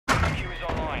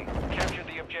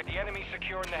object. The enemy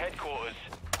securing the headquarters.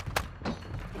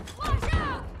 Watch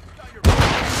out!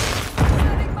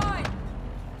 Setting mine!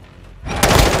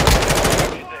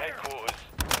 Captured the headquarters.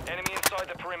 Enemy inside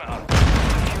the perimeter.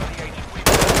 Secure the HQ.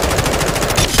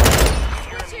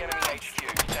 Securing the enemy HQ.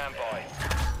 Stand by.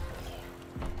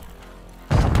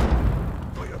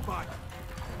 Got your back.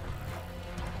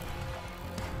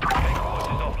 Headquarters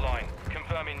is offline.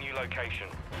 Confirming new location.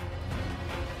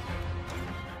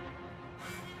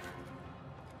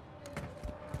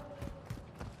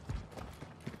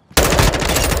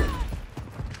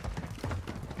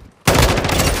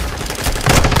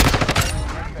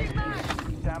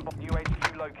 Stand by. New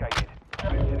HQ located.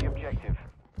 Move to the objective.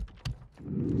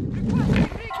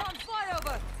 Requesting recon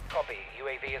flyover! Copy.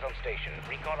 UAV is on station.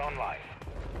 Recon online.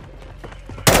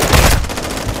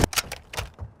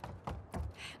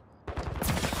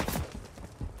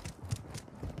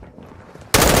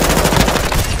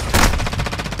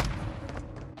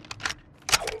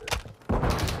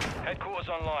 Headquarters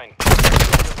online.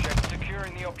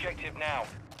 Securing the objective now.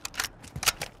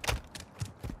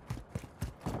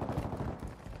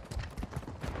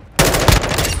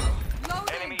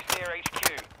 Loading! Enemies near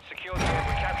HQ. Secure the area.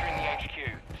 We're capturing the HQ.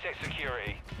 Set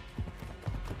security.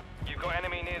 You've got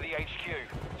enemy near the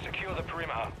HQ. Secure the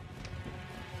perimeter.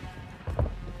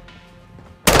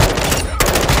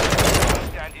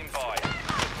 Standing by.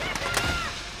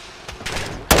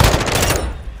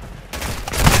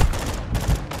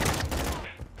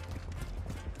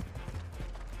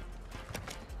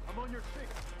 I'm on your six.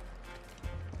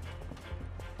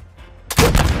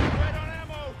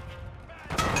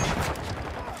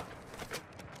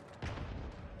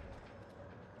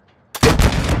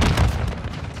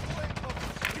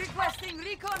 Requesting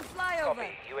recon flyover! Copy.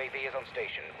 UAV is on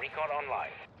station. Recon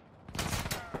online.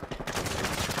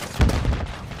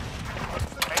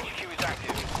 HQ is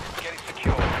active. Get it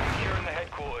secure. Securing the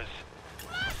headquarters.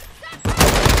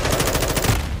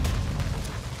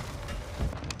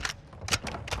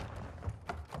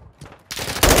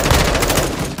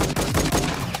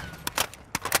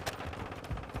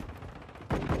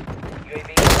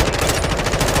 UAV is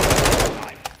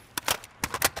online.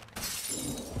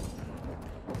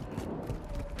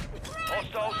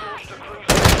 Hostiles launched a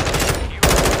cruiser.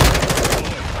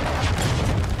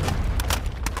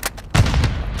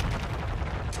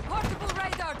 Portable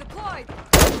radar deployed!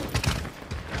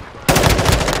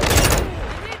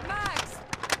 I need mags!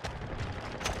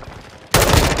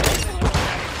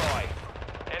 Standing by.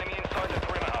 Enemy inside the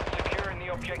perimeter. Securing the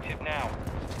objective now.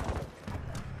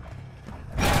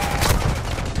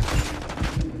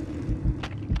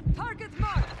 Target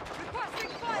marked! Requesting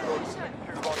fire mission!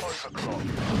 Destroyed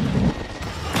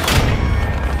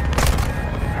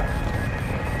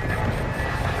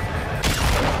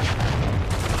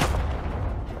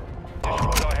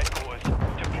our headquarters.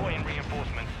 Deploying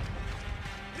reinforcements.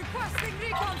 Requesting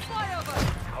recon flyover!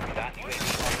 Copy that. UAV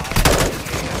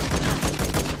online.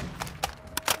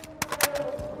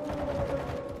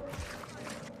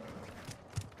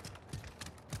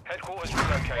 Headquarters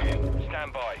relocating.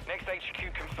 Stand by. Next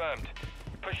HQ confirmed.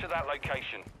 Push to that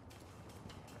location.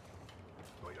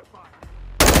 Got your back.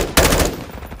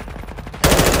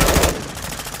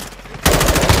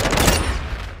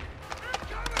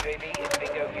 UAV is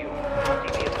bingo fuel.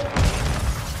 UAV is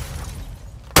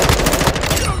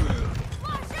on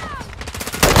Watch out!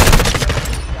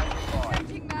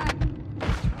 Changing mag!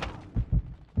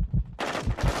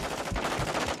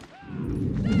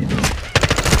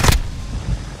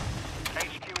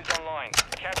 HQ is online.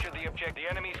 Capture the objective. The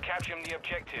enemy's capturing the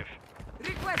objective.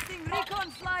 Requesting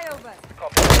recon flyover!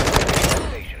 Copy. UAV is on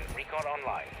station. Recon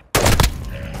online.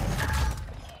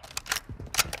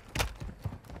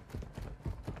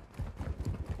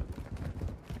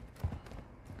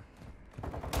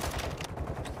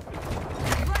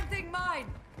 Planting mine!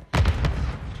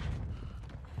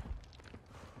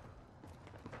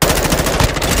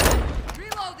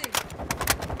 Reloading!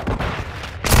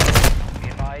 Be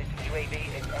advised, UAV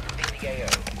is exiting the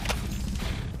AO.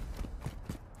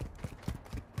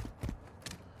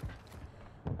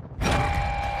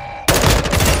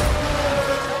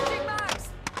 Changing mags!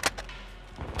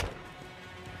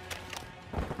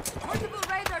 Portable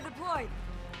radar deployed!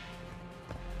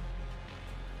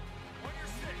 On your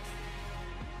six.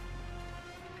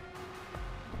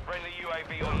 Friendly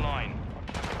UAV online.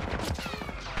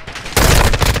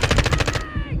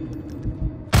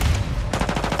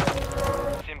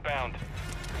 It's inbound.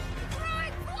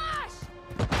 Throwing flash!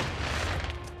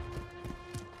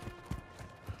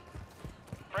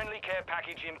 Friendly care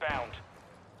package inbound.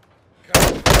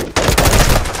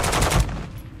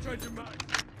 Changing back.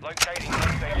 Locating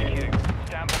next HQ.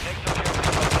 Stand by. Next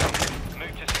objective located.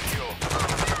 Move to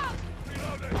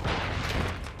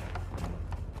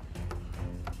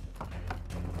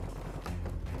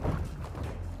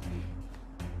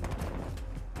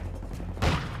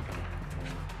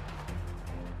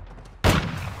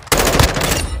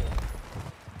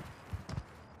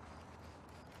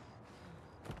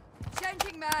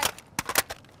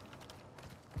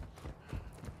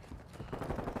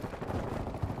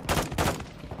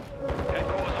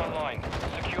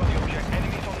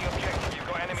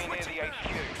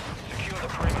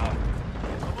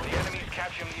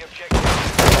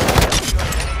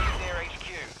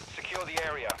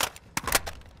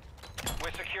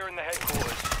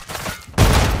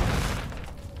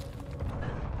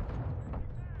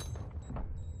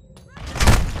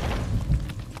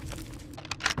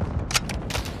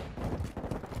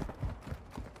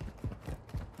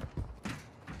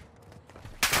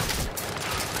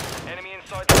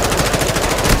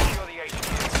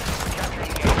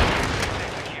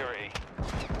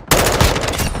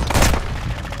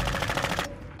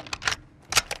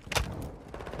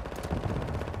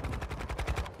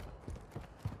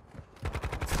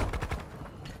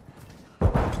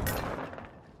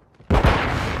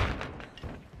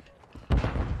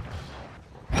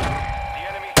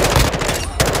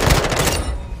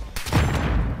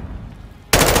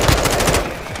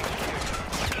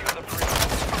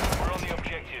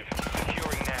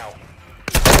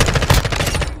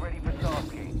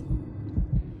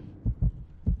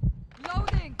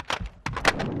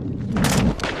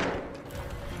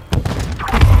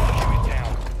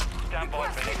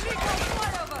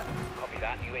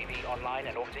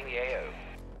orbiting the AO.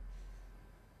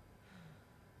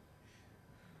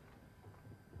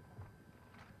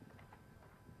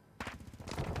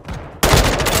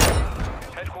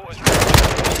 Headquarters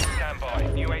ready. Stand by.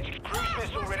 UH cruise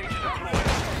missile ready to deploy.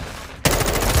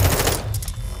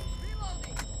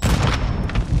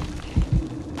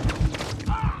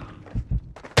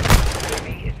 UAV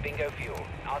is bingo fuel.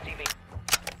 RTV.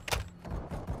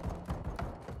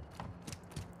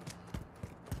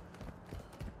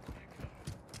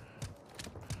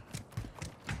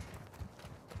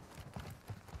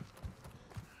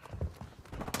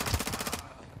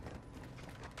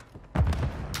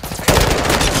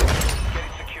 Get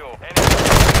it secure.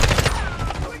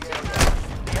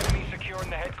 Enemy securing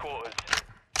the headquarters.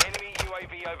 Enemy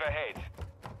UAV overhead.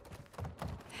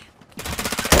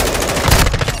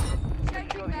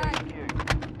 Changing back.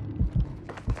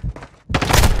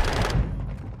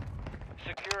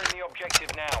 Securing the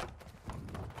objective now.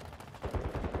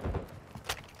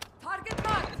 Target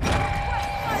marked.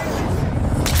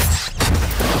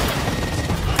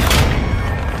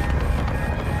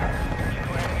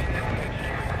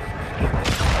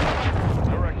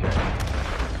 Request fire.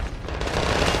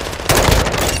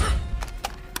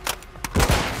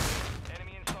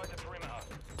 Enemy inside the perimeter.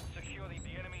 Secure the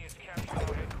enemy is captured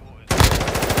our headquarters.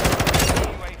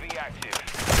 UAV active.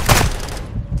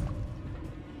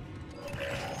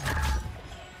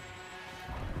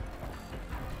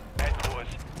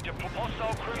 Headquarters.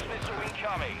 Hostile cruise missile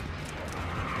incoming.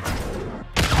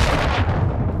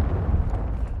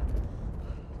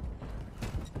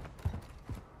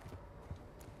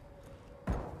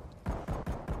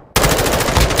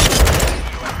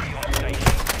 UAV on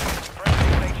station.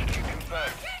 Friendly HQ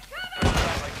confirmed. Push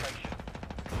that location.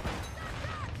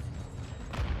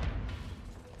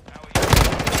 Our UAV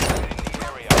is in the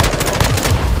area.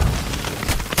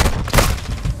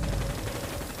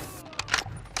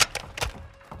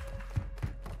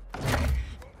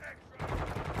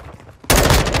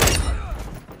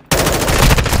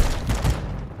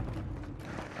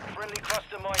 Friendly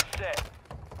cluster mine set.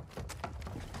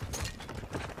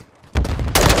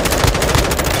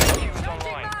 HQ is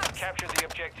online. Capture the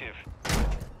objective.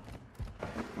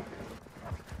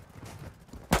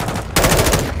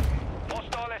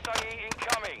 Hostile SIE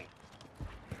incoming.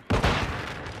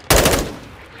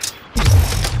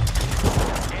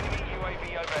 Enemy UAV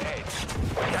overhead.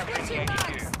 Capturing the HQ.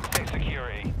 Set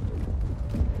security.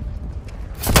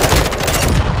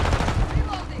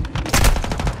 Reloading.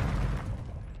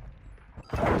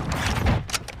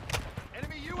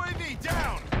 Enemy UAV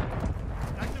down!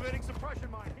 Activating suppression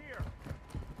mine here.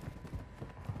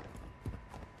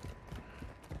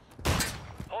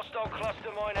 Hostile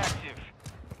cluster mine active.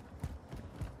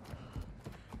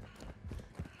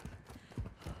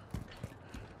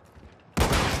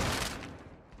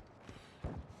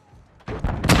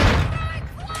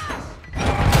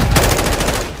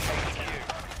 HQ.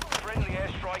 Friendly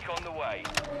airstrike on the way.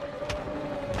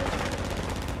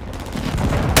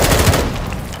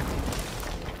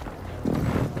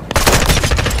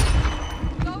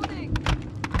 Loading.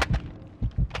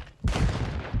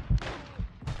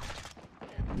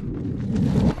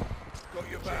 Got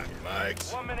your back,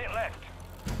 Max. 1 minute left.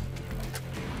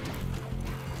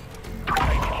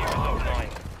 HQ is online.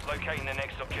 Locating the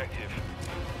next objective.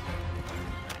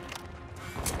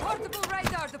 Portable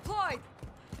radar deployed.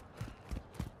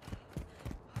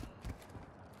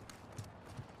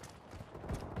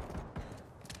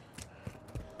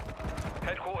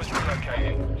 Headquarters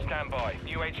relocated. Stand by.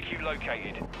 New HQ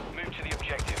located. Move to the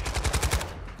objective.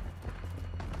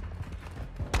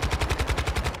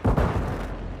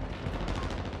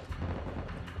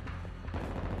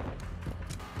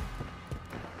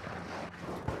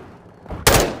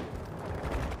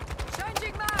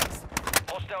 Changing max.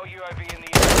 Hostile UAV in the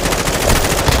air.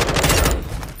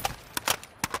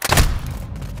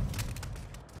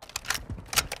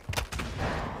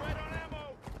 Red on ammo!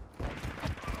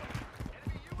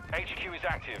 HQ is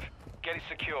active. Get it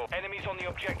secure. Enemies on the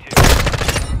objective.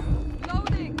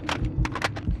 Loading.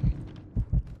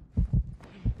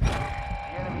 The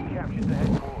enemy captured the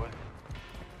headquarters.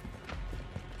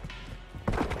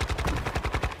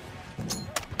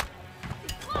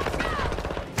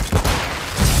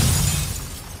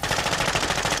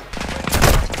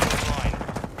 Line.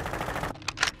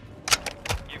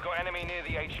 You've got enemy near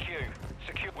the HQ.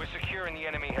 We're securing the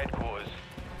enemy headquarters.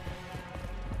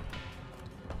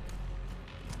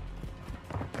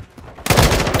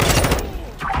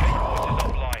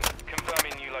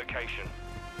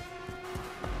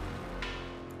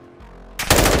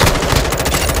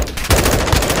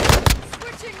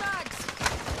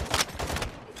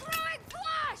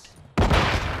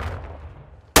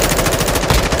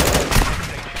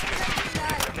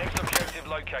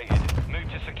 located. Move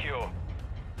to secure.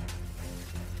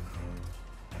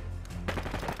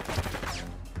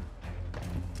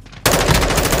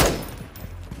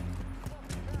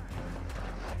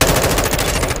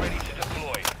 Ready to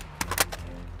deploy.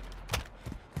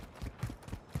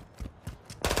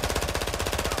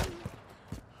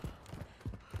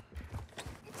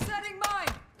 Setting mine.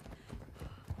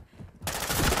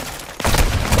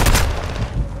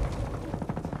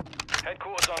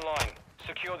 Headquarters online.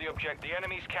 Secure the object. The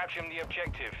enemy's capturing the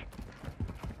objective.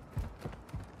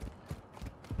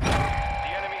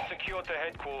 The enemy secured the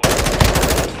headquarters.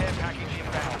 Care package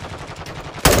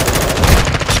inbound.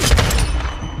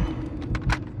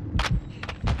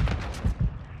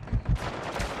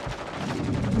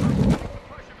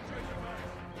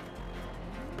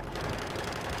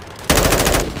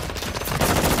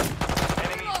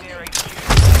 Enemies near HQ.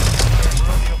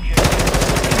 We're on the objective.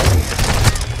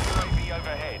 UAV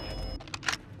overhead.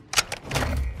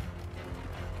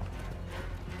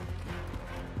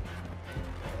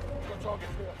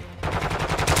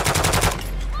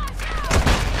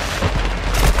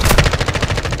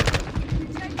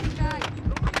 Changing mag.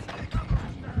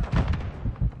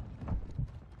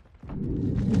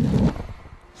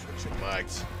 Switching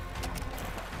mags.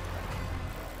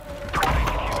 HQ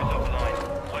is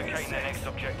offline. Locating the next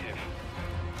objective.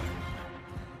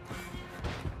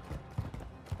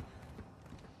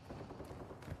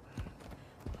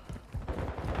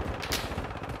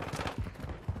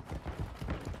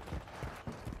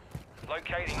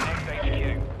 Locating next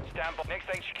HQ. Stand by. Next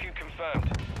HQ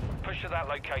confirmed. Push to that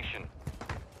location.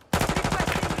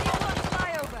 Requesting recon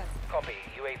flyover. Copy.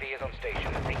 UAV is on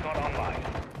station. Recon online.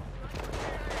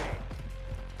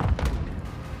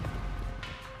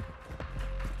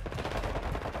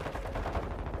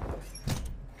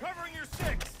 Covering your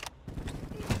six.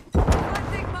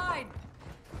 Planting mine.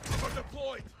 We're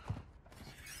deployed.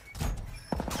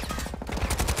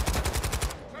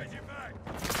 Changing mag.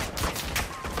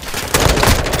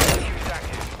 HQ is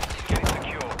active. Get it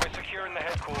secure. We're securing the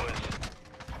headquarters.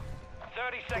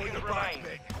 30 seconds Going to box remain.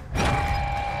 mig.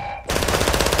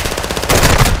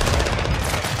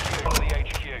 Secure the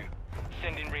HQ.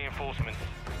 Sending reinforcements.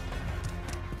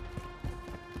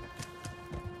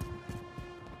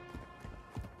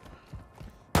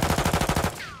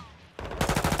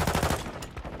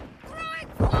 Throwing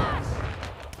flash.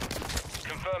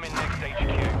 Confirming next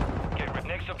HQ.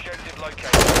 Next objective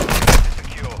located.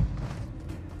 Secure.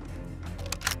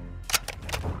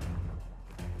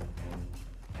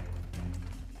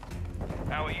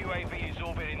 Our UAV is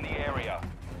orbiting the area.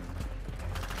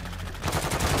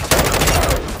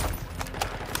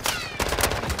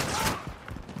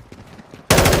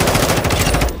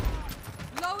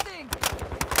 Loading.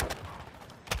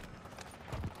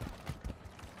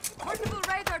 Portable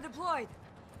radar deployed.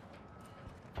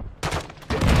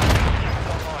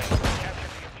 Online. Capture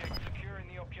the object. Securing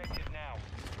the objective now.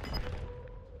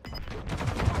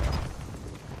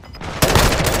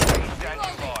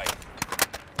 Standing by.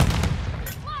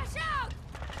 Flash out.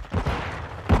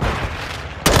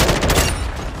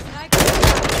 Sniper.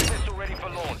 Missile ready for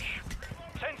launch.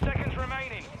 10 seconds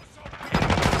remaining.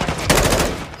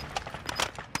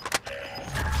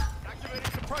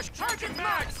 Activating suppression. Target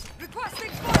max.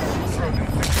 Requesting fire.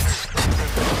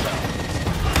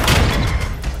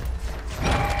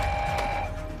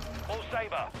 All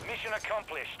Sabre. Mission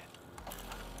accomplished.